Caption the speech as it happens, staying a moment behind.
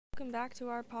welcome back to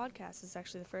our podcast. This is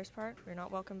actually the first part. You're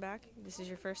not welcome back. This is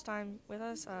your first time with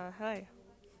us. Hi.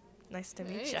 Nice to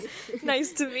meet you.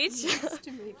 Nice to meet you. Nice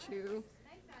to meet you.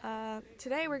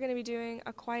 Today we're going to be doing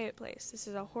A Quiet Place. This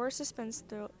is a horror suspense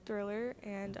thriller,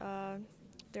 and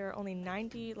there are only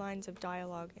 90 lines of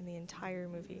dialogue in the entire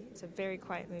movie. It's a very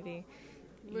quiet movie.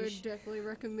 Would definitely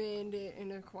recommend it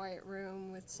in a quiet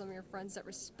room with some of your friends that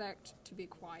respect to be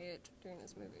quiet during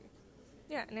this movie.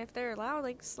 Yeah, and if they're loud,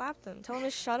 slap them. Tell them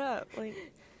to shut up.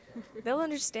 They'll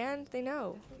understand. They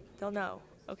know. They'll know,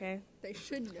 okay? They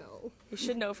should know. You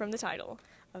should know from the title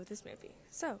of this movie.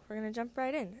 So, we're going to jump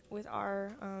right in with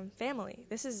our family.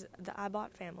 This is the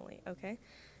Abbott family, okay?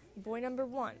 Boy number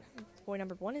one. Boy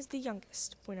number one is the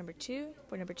youngest. Boy number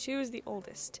two is the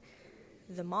oldest.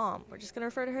 The mom. We're just going to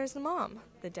refer to her as the mom.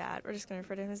 The dad. We're just going to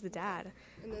refer to him as the dad.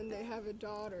 And then they have a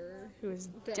daughter. Who is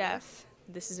deaf.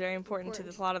 This is very important to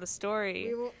the plot of the story.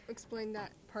 We will explain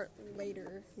that part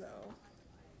later, though.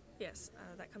 Yes,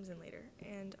 that comes in later.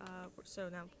 And so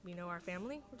now we know our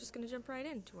family. We're just going to jump right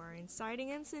into our inciting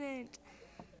incident.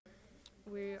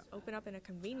 We open up in a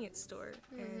convenience store,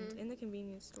 and in the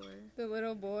convenience store, the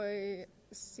little boy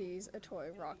sees a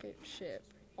toy rocket ship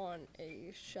on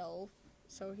a shelf.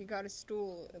 So he got a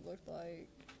stool, it looked like,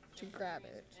 to grab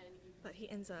it. But he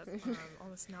ends up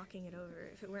almost knocking it over.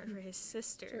 If it weren't for his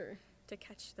sister to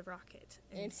catch the rocket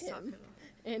and stop him.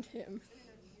 And him.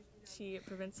 She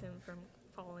prevents him from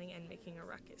falling and making a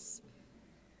ruckus.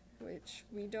 Which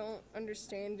we don't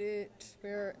understand it.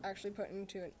 We're actually put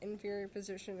into an inferior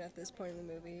position at this point in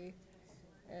the movie.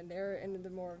 And they're in the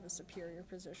more of a superior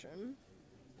position.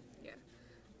 Yeah.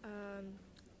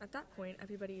 At that point,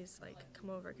 everybody is come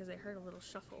over because they heard a little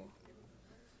shuffle.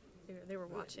 They were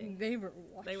watching. They were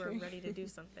ready to do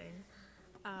something.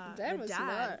 Dad was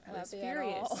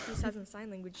furious. At all. He says in sign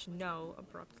language "no"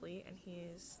 abruptly, and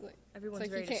everyone's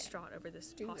very distraught over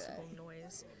this possible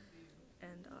noise.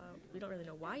 And we don't really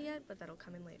know why yet, but that'll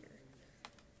come in later.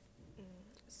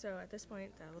 So at this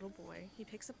point, that little boy, he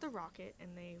picks up the rocket,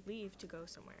 and they leave to go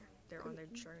somewhere. They're on their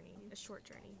journey, a short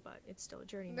journey, but it's still a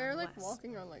journey. They're nonetheless.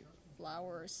 Walking on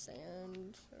flour or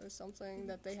sand or something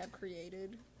that they have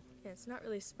created. Yeah, it's not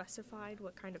really specified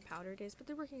what kind of powder it is, but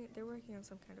they're working on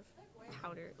some kind of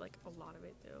powder, a lot of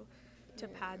it though, to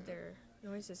pad their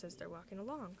noises as they're walking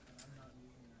along.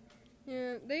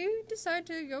 Yeah, they decide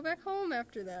to go back home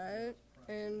after that,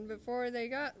 and before they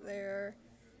got there,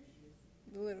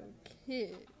 the little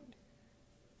kid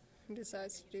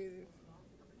decides to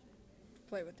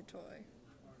play with the toy.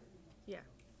 Yeah.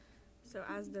 So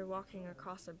as they're walking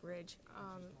across a bridge,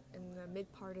 in the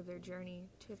mid part of their journey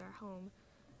to their home,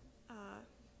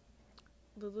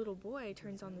 the little boy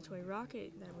turns on the toy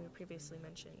rocket that we previously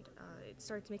mentioned. It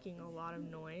starts making a lot of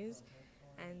noise,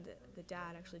 and the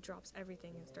dad actually drops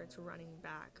everything and starts running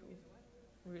back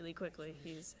really quickly.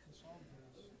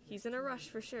 He's in a rush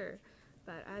for sure,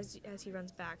 but as he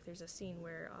runs back, there's a scene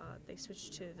where they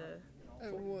switch to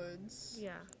the woods.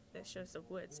 Yeah, that shows the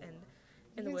woods, and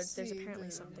in the woods there's apparently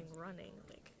something running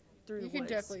through the woods. You can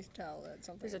definitely tell that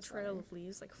something. There's a trail of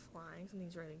leaves flying.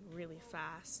 Something's running really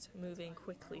fast, moving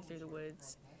quickly through the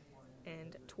woods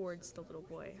and towards the little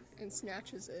boy. And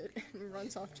snatches it and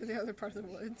runs off to the other part of the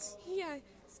woods. Yeah,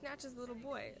 snatches the little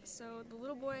boy. So the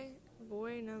little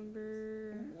boy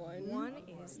number one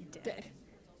is dead.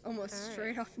 Almost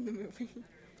straight off in the movie.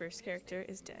 First character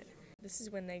is dead. This is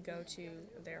when they go to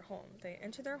their home. They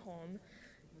enter their home.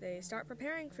 They start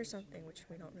preparing for something, which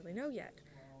we don't really know yet.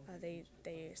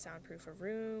 They soundproof a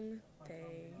room.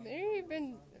 They've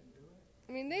been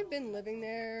living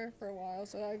there for a while,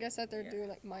 so I guess that they're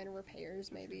doing minor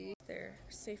repairs, maybe. They're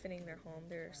safening their home.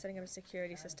 They're setting up a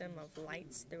security system of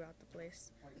lights throughout the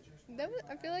place.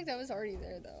 I feel like that was already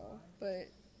there, though, but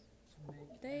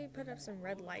they put up some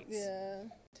red lights. Yeah.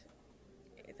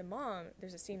 The mom,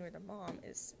 there's a scene where the mom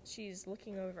she's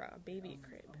looking over a baby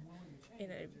crib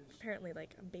in apparently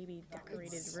a baby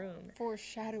decorated room.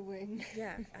 Foreshadowing.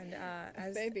 Yeah, and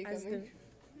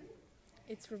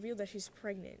it's revealed that she's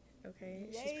pregnant. Okay,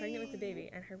 Yay. She's pregnant with the baby,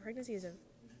 and her pregnancy is a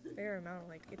fair amount.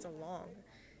 It's a long.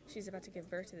 She's about to give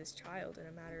birth to this child in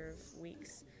a matter of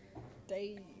weeks,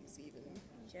 days even.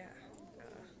 Yeah,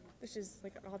 which is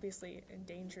obviously a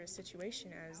dangerous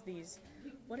situation, as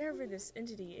whatever this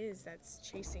entity is that's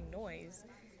chasing noise,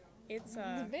 it's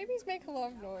the babies make a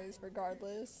lot of noise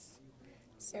regardless.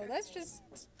 So that's just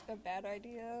a bad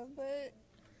idea, but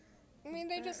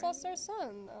they just lost their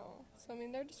son though. So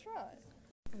they're distraught.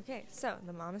 Okay, so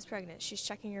the mom is pregnant. She's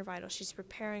checking her vitals. She's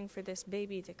preparing for this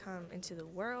baby to come into the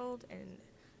world and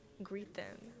greet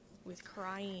them with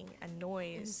crying and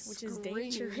noise, which is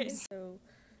dangerous. So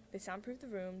they soundproof the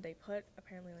room. They put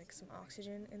apparently some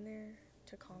oxygen in there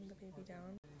to calm the baby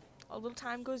down. A little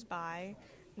time goes by,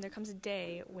 and there comes a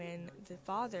day when the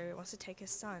father wants to take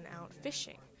his son out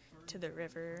fishing to the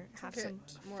river, have get some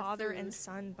more father food. and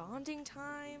son bonding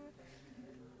time.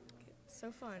 It's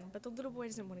so fun, but the little boy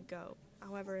doesn't want to go.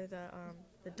 However,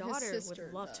 the daughter sister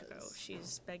would love to go. does.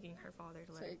 She's begging her father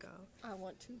to let her like, go. I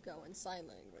want to go in sign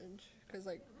language. Because,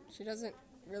 like, she doesn't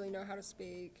really know how to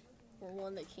speak. Or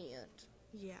one, they can't.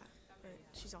 Yeah, but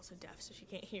she's also deaf, so she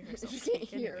can't hear herself She speak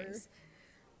can't hear. anyways.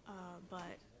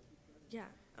 But, yeah,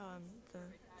 the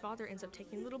father ends up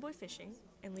taking the little boy fishing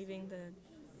and leaving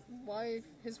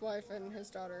His wife and his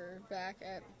daughter back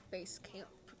at base camp.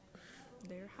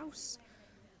 their house.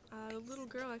 The little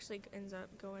girl actually ends up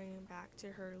going back to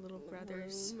her little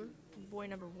brother's, Room. boy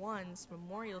number one's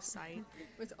memorial site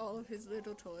With all of his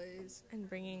little toys. and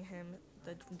bringing him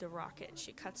the rocket.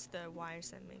 She cuts the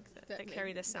wires that That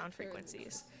carry the make- sound that carry the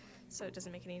frequencies, so it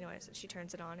doesn't make any noise. She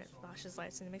turns it on, it flashes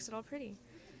lights, and it makes it all pretty.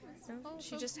 You know, all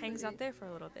she so just hangs pretty. out there for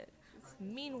a little bit.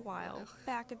 Meanwhile,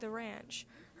 back at the ranch,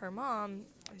 her mom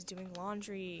is doing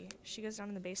laundry. She goes down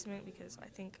in the basement because I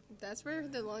think That's where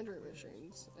the laundry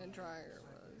machines and dryer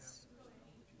was.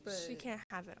 But she can't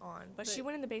have it on. But she but-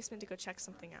 went in the basement to go check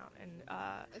something out, and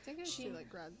I think it was she- to, like,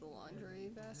 grab the laundry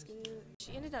basket.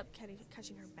 she ended up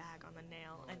catching her bag on the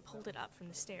nail and pulled it up from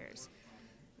the stairs.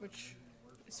 Which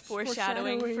It's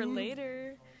foreshadowing for Foreshadowing.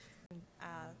 later.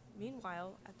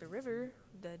 Meanwhile, at the river,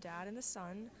 the dad and the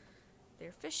son,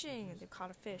 they're fishing. They caught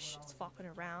a fish. It's flopping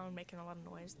around, making a lot of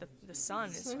noise. The son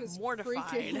is mortified.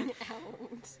 freaking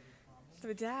out.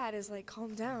 The dad is like,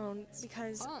 calm down,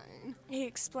 because Fine. he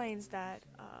explains that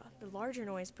the larger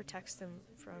noise protects them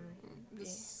from the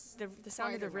sound of the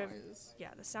Spider river. noise. Yeah,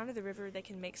 the sound of the river. They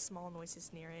can make small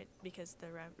noises near it because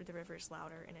the river is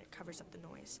louder and it covers up the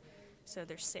noise. So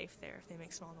they're safe there if they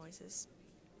make small noises.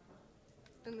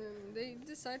 And then they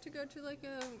decide to go to, like,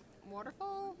 a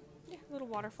waterfall. Yeah, little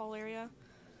waterfall area.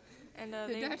 And The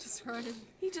dad just running.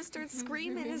 he just starts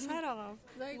screaming his head off.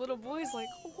 Like- Little boy's like,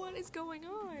 what is going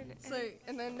on? It's like,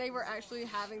 and then they were actually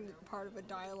having part of a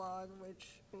dialogue,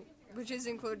 which is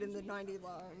included in the 90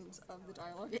 lines of the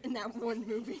dialogue in that one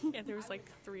movie. Yeah, there was like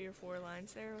 3 or 4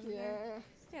 lines there. Wasn't there? Yeah.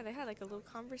 Yeah, they had like a little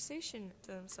conversation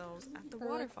to themselves at the For, like,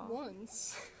 waterfall.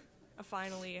 once.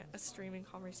 Finally, a streaming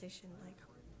conversation, like,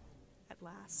 at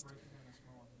last.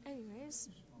 Anyways,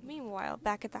 meanwhile,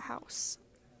 back at the house.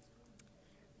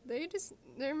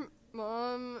 Their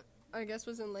mom, I guess,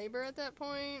 was in labor at that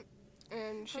point,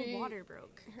 and Her water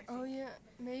broke. Oh yeah,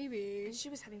 maybe. And she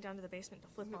was heading down to the basement to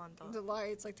flip on The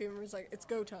lights, like, Taylor was like, it's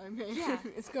go time, man. Yeah.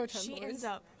 It's go time, She boys. ends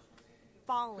up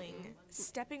falling,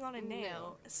 stepping on a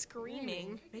nail,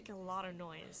 screaming, making a lot of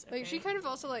noise. Like, she okay? kind of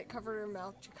also, like, covered her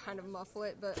mouth to kind of muffle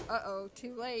it, but uh-oh,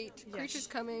 too late. Yeah, Creature's she-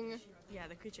 coming. Yeah,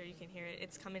 the creature, you can hear it.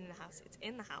 It's coming in the house. It's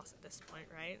in the house at this point,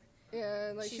 right?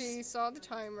 Yeah, like, she She's- saw the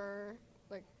timer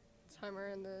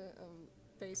in the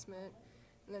basement,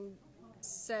 and then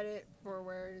set it for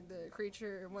where the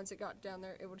creature, once it got down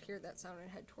there, it would hear that sound and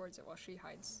head towards it while she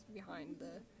hides behind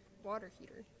the water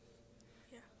heater.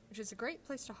 Yeah. Which is a great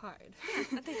place to hide.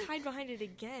 And they hide behind it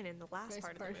again in the last Nice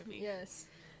part of the movie. Yes.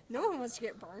 No one wants to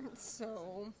get burnt,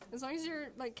 so as long as you're,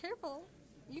 like, careful,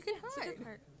 you can It's a hide. good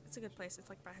part. It's a good place. It's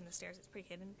like behind the stairs. It's pretty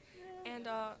hidden. And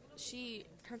she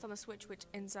turns on the switch, which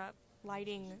ends up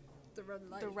lighting The red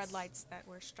lights. the red lights that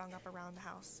were strung up around the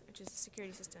house, which is a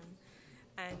security system.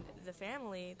 And the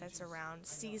family that's around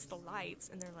sees the lights,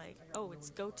 and they're like, "Oh, it's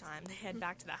go time!" They head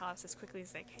back to the house as quickly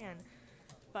as they can.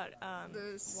 But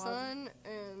The son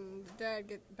and the dad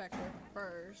get back there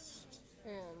first,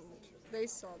 and they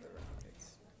saw the red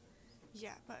lights.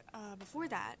 yeah, but before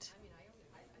that,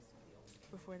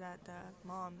 the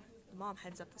mom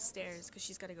heads up the stairs because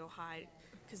she's got to go hide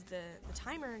because the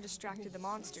timer distracted the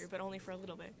monster, but only for a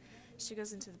little bit. She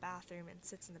goes into the bathroom and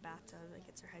sits in the bathtub, like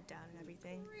gets her head down and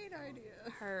everything. Great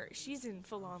idea. She's in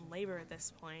full-on labor at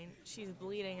this point. She's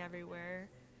bleeding everywhere.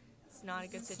 It's not a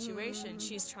good situation.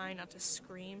 She's trying not to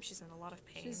scream. She's in a lot of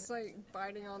pain. She's like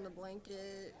biting on the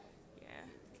blanket.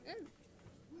 Yeah. And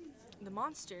The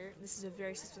monster, this is a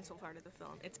very suspenseful part of the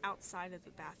film. It's outside of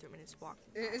the bathroom and it's walking.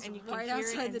 it is and you can right hear it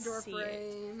outside the and door see it.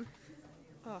 frame.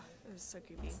 Oh, it was so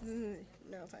creepy.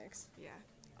 No thanks. Yeah.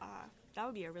 That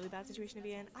would be a really bad situation to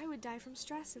be in. I would die from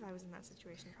stress if I was in that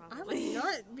situation, I probably. would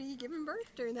not be giving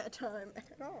birth during that time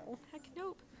at all. Heck,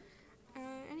 nope.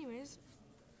 Anyways,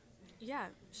 yeah,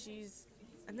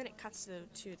 and then it cuts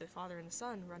to the father and the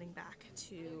son running back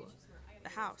to the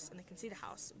house, and they can see the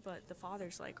house, but the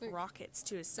father's like rockets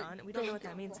to his son, and we don't know what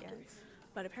that means yet.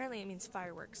 But apparently it means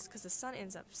fireworks, because the son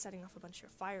ends up setting off a bunch of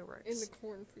fireworks. In the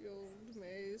cornfield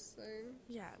maze thing.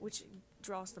 Yeah, which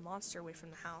draws the monster away from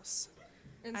the house.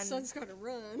 And Son's gotta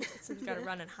run. Son's gotta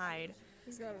run and hide.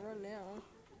 He's gotta run now.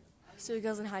 So he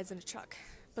goes and hides in a truck.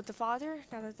 But the father,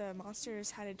 now that the monster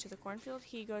is headed to the cornfield,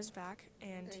 he goes back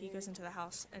and he goes into the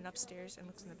house and upstairs and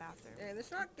looks in the bathroom. And the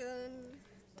shotgun.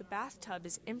 The bathtub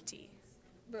is empty,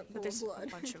 but there's blood. a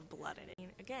bunch of blood in it.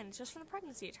 And again, it's just from the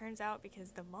pregnancy. It turns out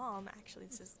because the mom actually,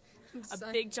 this is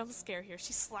a big jump scare here.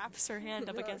 She slaps her hand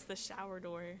up against the shower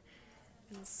door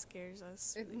and scares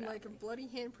us. And really like a badly. bloody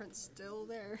handprint still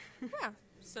there. Yeah.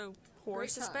 So poor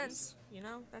Great suspense. You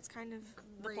know, that's kind of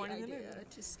Great the point of the idea movie.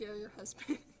 to scare your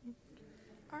husband.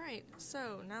 All right.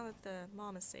 So now that the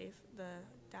mom is safe, the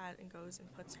dad goes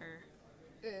and puts her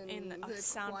in a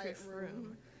soundproof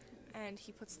room. And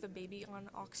he puts the baby on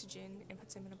oxygen and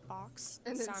puts him in a box.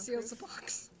 And then soundproof. seals the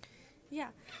box. Yeah,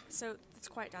 so it's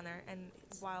quiet down there, and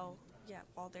while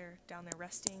they're down there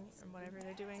resting and whatever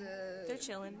they're doing, they're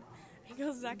chilling. He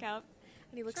goes back out,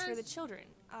 and he looks for the children,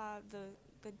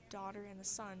 the daughter and the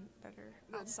son that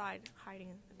are outside hiding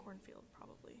in the cornfield,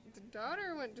 probably. The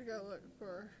daughter went to go look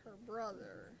for her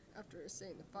brother after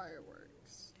seeing the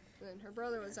fireworks. And then her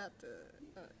brother was at the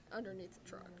underneath the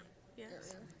truck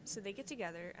Yes. area. So they get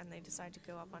together, and they decide to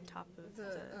go up on top of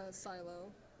The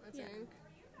silo, I Yeah. think.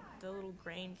 the little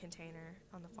grain container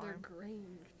on the The farm.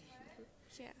 grain.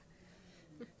 Yeah.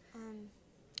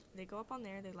 They go up on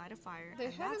there, they light a fire. They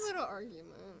and had a that's- little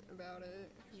argument about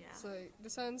it. Yeah. It's like the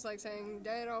son's like saying,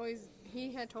 "Dad always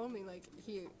he had told me like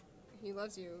he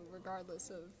loves you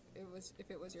regardless of if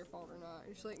it was your fault or not."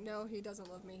 And she's like, "No, he doesn't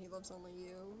love me. He loves only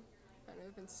you." Kind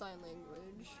of in sign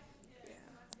language. Yeah.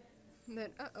 And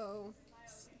then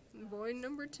boy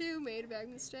number 2 made a bad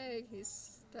mistake. He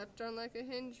stepped on like a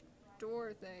hinge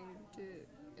door thing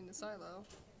in the silo.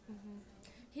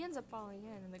 He ends up falling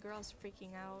in, and the girl's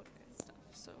freaking out and stuff,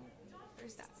 so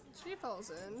there's that. She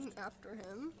falls in after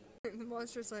him. And the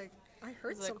monster's like, "I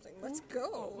heard He's like, something. Let's "What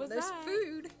go. was There's that?"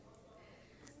 food."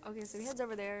 Okay, so he heads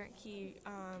over there. He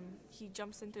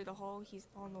jumps in through the hole. He's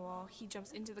on the wall. He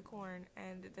jumps into the corn,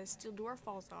 and the steel door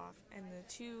falls off. And the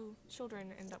 2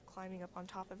 children end up climbing up on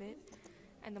top of it.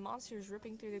 And the monster is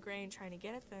ripping through the grain, trying to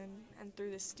get at them, and through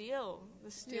the steel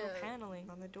Yeah. paneling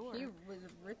on the door. He was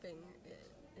ripping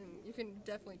it, and you can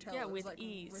definitely tell. Yeah, it was with like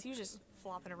ease. He was just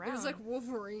flopping around. It was like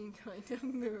Wolverine kind of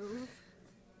move.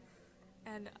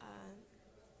 And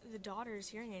the daughter's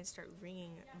hearing aids start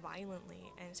ringing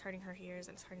violently, and it's hurting her ears,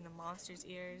 and it's hurting the monster's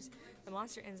ears. The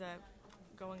monster ends up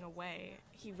going away.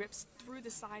 He rips through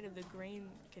the side of the grain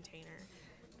container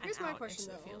and Here's my out question,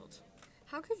 into the though. field.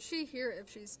 How could she hear if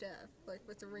she's deaf, like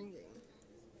with the ringing?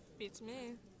 Beats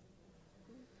me.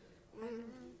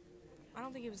 I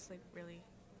don't think it was like really.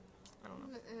 I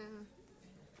don't know.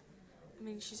 I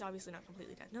mean, she's obviously not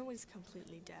completely deaf. Nobody's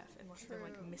completely deaf unless they're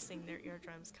like True. missing their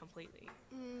eardrums completely.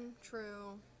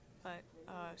 True. But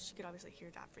she could obviously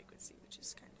hear that frequency, which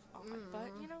is kind of odd.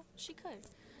 But, you know, she could.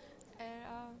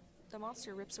 And the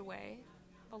monster rips away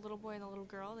a little boy and a little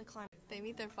girl. They climb. They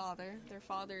meet their father. Their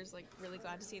father's, like, really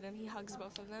glad to see them. He hugs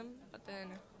both of them.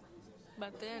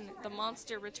 But then the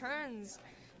monster returns.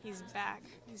 He's back.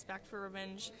 He's back for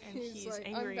revenge, and he's like,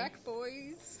 angry. "I'm back,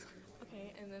 boys."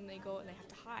 Okay, and then they go and they have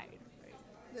to hide. Right?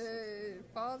 The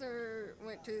father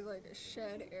went to like a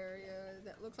shed area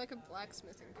that looked like a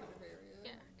blacksmithing kind of area.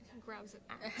 Yeah, and he grabs an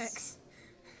axe Axe.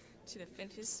 to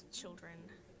defend his children.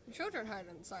 The children hide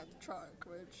inside the truck,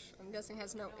 which I'm guessing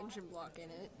has no engine block in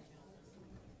it.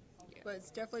 Yeah. But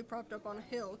it's definitely propped up on a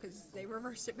hill because they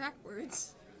reversed it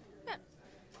backwards. Yeah.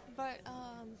 But You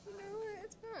know what?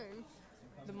 It's fine.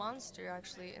 the monster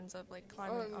actually ends up like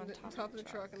climbing On on the top of the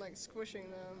truck and like squishing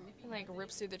them. He like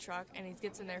rips through the truck and he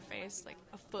gets in their face like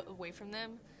a foot away from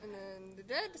them. And then the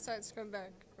dad decides to come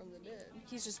back from the dead.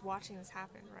 He's just watching this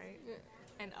happen, right? Yeah.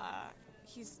 And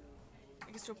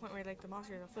it gets to a point where like the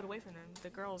monster is a foot away from them. The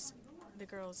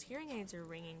girl's hearing aids are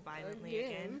ringing violently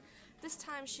again. This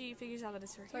time she figures out that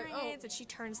it's her like, hearing oh. aids and she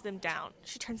turns them down.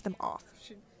 She turns them off.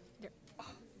 Yeah.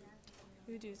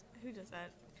 Who does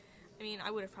that? I mean,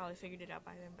 I would have probably figured it out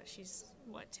by then, but she's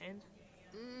what, 10?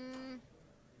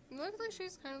 It looks like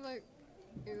she's kind of like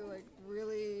either like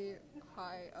really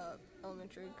high up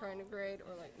elementary kind of grade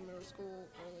or like middle school,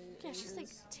 early Yeah, she's like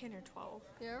ages. 10 or 12.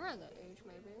 Yeah, around that age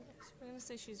maybe. So we're gonna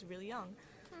say she's really young.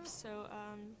 So,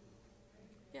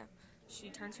 yeah, she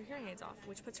turns her hearing aids off,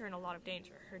 which puts her in a lot of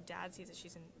danger. Her dad sees that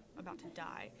she's about to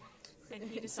die, and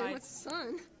he Same with decides,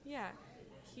 son. yeah,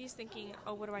 he's thinking,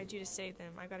 oh, what do I do to save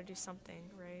them? I gotta do something,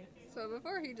 right? So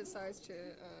before he decides to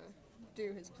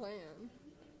do his plan,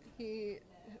 he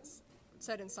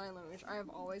said in sign language, "I have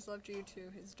always loved you," to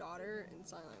his daughter in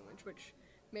sign language, which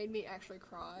made me actually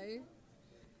cry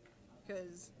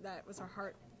because that was a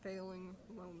heart-failing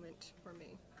moment for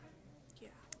me. Yeah.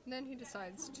 And then he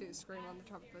decides to scream on the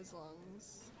top of his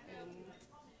lungs and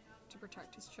to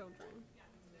protect his children.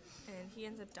 And he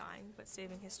ends up dying, but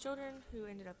saving his children, who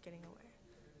ended up getting away.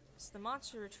 So the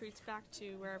monster retreats back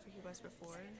to wherever he was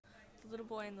before. The little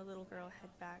boy and the little girl head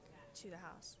back to the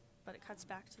house, but it cuts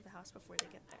back to the house before they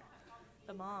get there.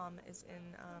 The mom is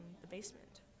in the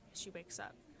basement. She wakes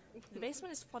up. The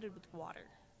basement is flooded with water,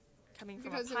 coming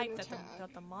from Because a of an pipe that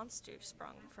attack. the monster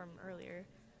sprung from earlier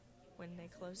when they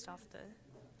closed off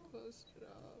Closed it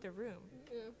up. the room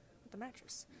Yeah. with the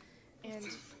mattress. And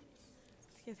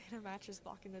yeah, they had a mattress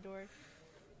blocking the door.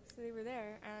 So they were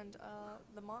there, and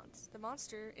the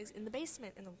monster is in the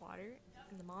basement in the water,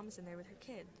 and the mom is in there with her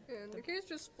kid. And the kid's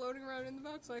just floating around in the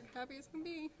box like happy as can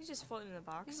be. He's just floating in the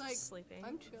box, He's like, sleeping.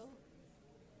 I'm chill.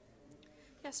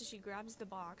 Yeah, so she grabs the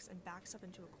box and backs up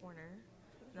into a corner.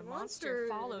 The Monster monster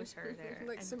follows her there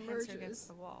like and submerges. pins her against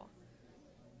the wall.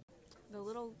 The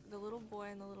little boy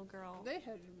and the little girl, They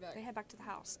headed back. they head back to the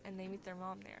house, and they meet their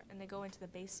mom there, and they go into the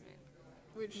basement.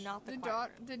 Which not the the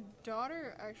quiet room. the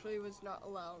daughter actually was not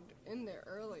allowed in there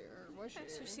earlier, was she? Yeah,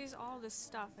 so she sees all this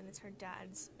stuff, and it's her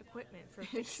dad's equipment for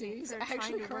fixing, She's for trying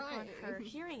actually to work on her crying.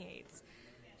 hearing aids.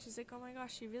 She's like, oh my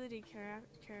gosh, she really did care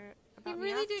He about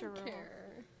me really after did all.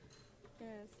 care. Yeah,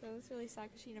 so it's really sad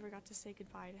because she never got to say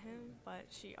goodbye to him, but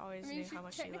she always I mean, knew she how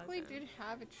much she loved technically him. did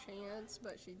have a chance,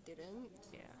 but she didn't.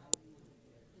 Yeah.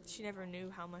 She never knew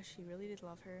how much he really did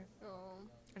love her Oh,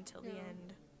 until the Yeah.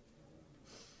 end.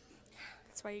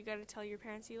 That's why you gotta tell your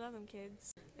parents you love them,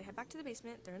 kids. They head back to the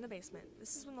basement. They're in the basement.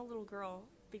 This is when the little girl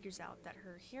figures out that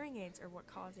her hearing aids are what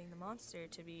causing the monster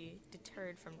to be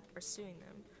deterred from pursuing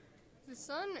them. the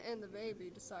son and the baby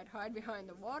decide hide behind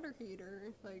the water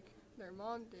heater like their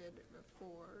mom did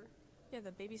before. Yeah,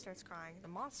 the baby starts crying. The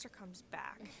monster comes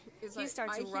back. It's He like,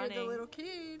 starts I hear running. the little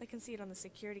kid. They can see it on the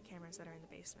security cameras that are in the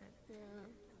basement. Yeah.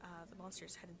 The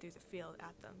monster's headed through the field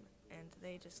at them, and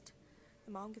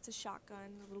the mom gets a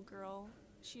shotgun. The little girl,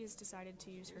 she has decided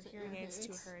to use her hearing aids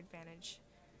to her advantage.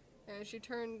 And she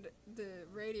turned the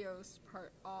radio's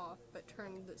part off, but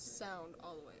turned the sound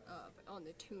all the way up on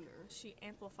the tuner. She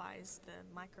amplifies the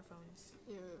microphone's,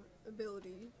 Yeah,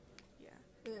 ability.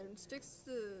 yeah. And sticks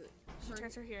the. She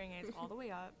turns her hearing aids all the way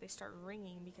up. They start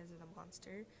ringing because of the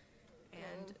monster,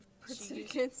 and puts she it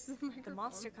uses- against the microphone. the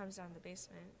monster comes down the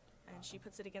basement, and she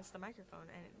puts it against the microphone,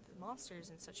 and the monster is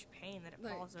in such pain that it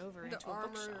Like, falls over the into a armor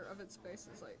bookshelf. of its face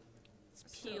is like. It's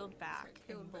still- peeled it's, back like,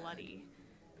 peeled and back. bloody.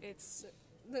 It's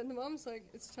Then the mom's like,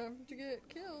 it's time to get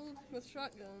killed with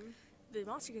shotgun. the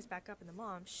monster goes back up, and the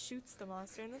mom shoots the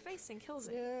monster in the face and kills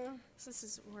it. Yeah. So this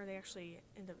is where they actually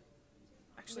end up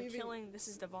Leaving- killing. This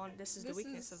is the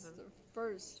weakness is of the. the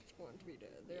first one to be dead.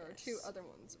 There are two Yes. other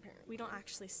ones apparently. We don't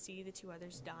actually see the two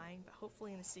others dying, but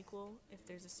hopefully in the sequel, if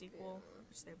there's a sequel,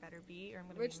 which there better be, or I'm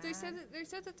gonna Which be they mad.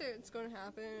 said that it's going to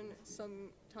happen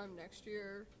sometime next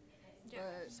year. Yeah.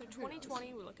 But So who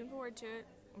 2020, we're looking forward to it.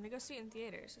 I'm gonna go see it in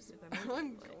theaters. It's a good movie.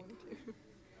 I'm Like, going to.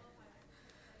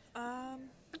 I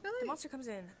feel the like- monster comes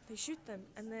in. They shoot them,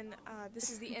 and then this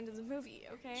is the end of the movie.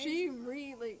 Okay. She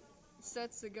really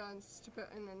sets the guns to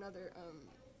put in another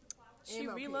She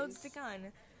ammo reloads piece. the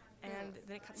gun, and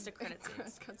then it cuts to credit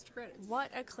scenes. Cuts to credits.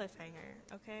 What a cliffhanger.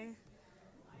 Okay.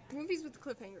 Movies with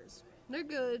cliffhangers. They're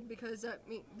good because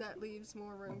that leaves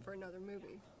more room for another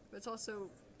movie. But it's also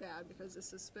bad because the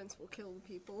suspense will kill the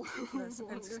people. The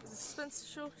suspense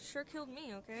sure killed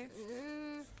me. Okay.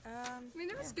 Yeah. I mean,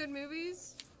 there's good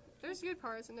movies. There's good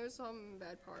parts and there's some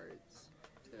bad parts.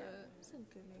 Some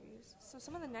good movies. So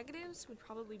some of the negatives would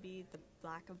probably be the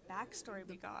lack of backstory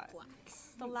we got.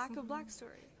 Blacks. The lack of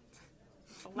backstory.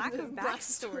 The lack of Black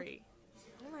backstory.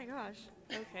 Oh my gosh.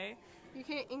 Okay. You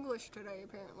can't English today,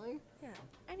 apparently. Yeah.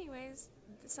 Anyways,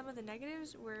 some of the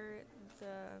negatives were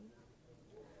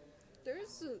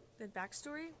There's the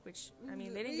backstory, which I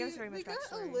mean they didn't give us very much They got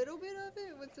backstory. a little bit of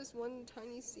it with this one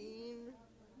tiny scene,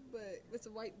 but with the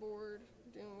whiteboard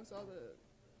dealing with all the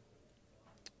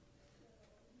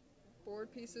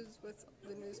board pieces with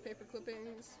the newspaper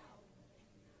clippings.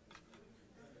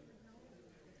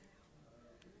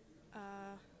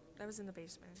 That was in the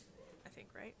basement, I think,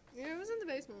 right? Yeah, it was in the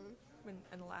basement. When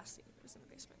in the last scene, it was in the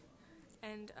basement.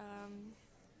 And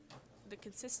the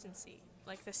consistency,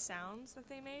 like the sounds that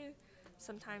they made,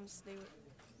 sometimes they would,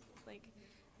 like,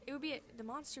 it would be the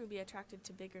monster would be attracted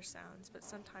to bigger sounds, but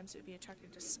sometimes it would be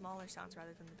attracted to smaller sounds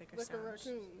rather than the bigger Like a sounds,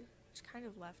 raccoon. which kind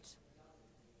of left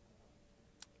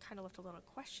a little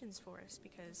questions for us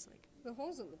because, like, The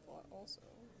holes in the plot also.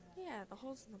 yeah, the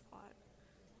holes in the plot.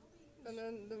 And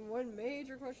then the one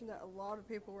major question that a lot of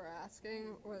people were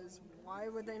asking was, why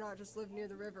would they not just live near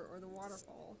the river or the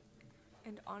waterfall?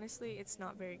 And honestly, it's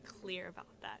not very clear about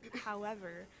that.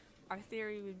 However, our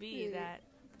theory would be Yeah. that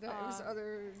That it was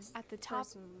other at the top,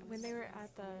 persons. when they were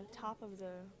at the top of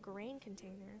the grain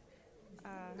container,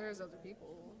 There's other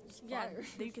people. It's yeah, fire.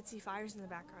 you could see fires in the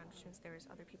background, which means there was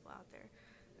other people out there.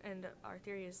 And our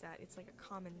theory is that it's like a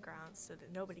common ground, so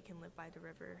that nobody can live by the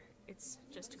river. It's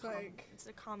just it's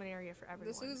a common area for everyone.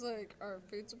 This is like our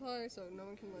food supply, so no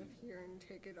one can live here and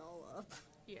take it all up.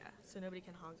 yeah, so nobody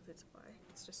can hog the food supply.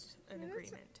 It's just an Yeah, that's-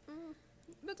 agreement.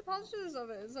 But the positives of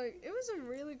it is like it was a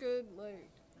really good like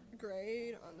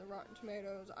grade on the Rotten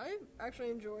Tomatoes. I actually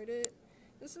enjoyed it.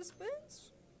 The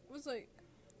suspense was like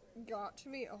got to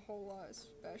me a whole lot,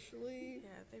 especially. Yeah,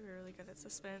 they were really good at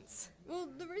suspense. Well,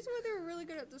 the reason why they were really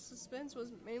good at the suspense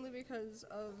was mainly because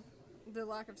of the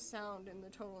lack of sound in the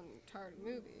total entirety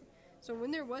movie. So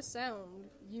when there was sound,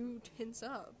 you tense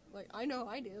up. Like I know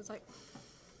I did. It's like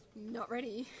not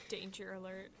ready. Danger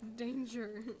alert.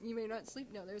 Danger. You may not sleep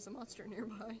now. There's a monster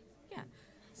nearby. Yeah.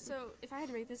 So if I had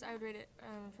to rate this, I would rate it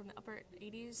from the upper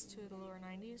 80s to the lower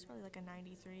 90s, probably like a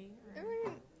 93. I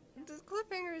mean, the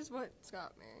cliffhanger is what's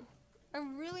got me. I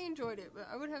really enjoyed it, but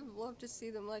I would have loved to see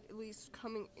them like at least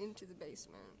coming into the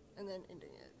basement and then ending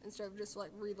it instead of just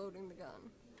like reloading the gun.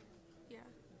 Yeah,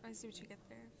 I see what you get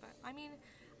there. But I mean,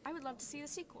 I would love to see the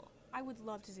sequel. I would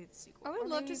love to see the sequel. I would Or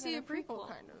love maybe to see even a prequel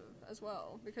kind of as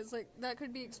well because like that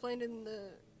could be explained in the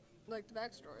like the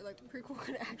backstory. Like the prequel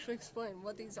could actually explain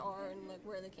what these are and like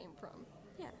where they came from.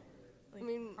 Yeah. Like, I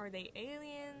mean, are they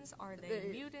aliens? Are they they-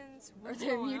 mutants? Are What's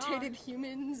there going mutated on?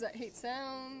 humans that hate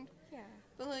sound? Yeah.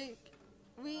 But like,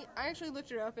 I actually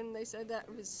looked it up and they said that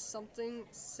it was something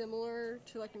similar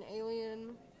to like an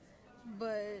alien,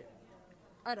 but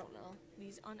I don't know.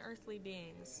 These unearthly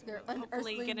beings. They're We'll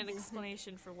hopefully unearthly get an beings.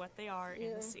 explanation for what they are in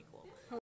Yeah. the sequel.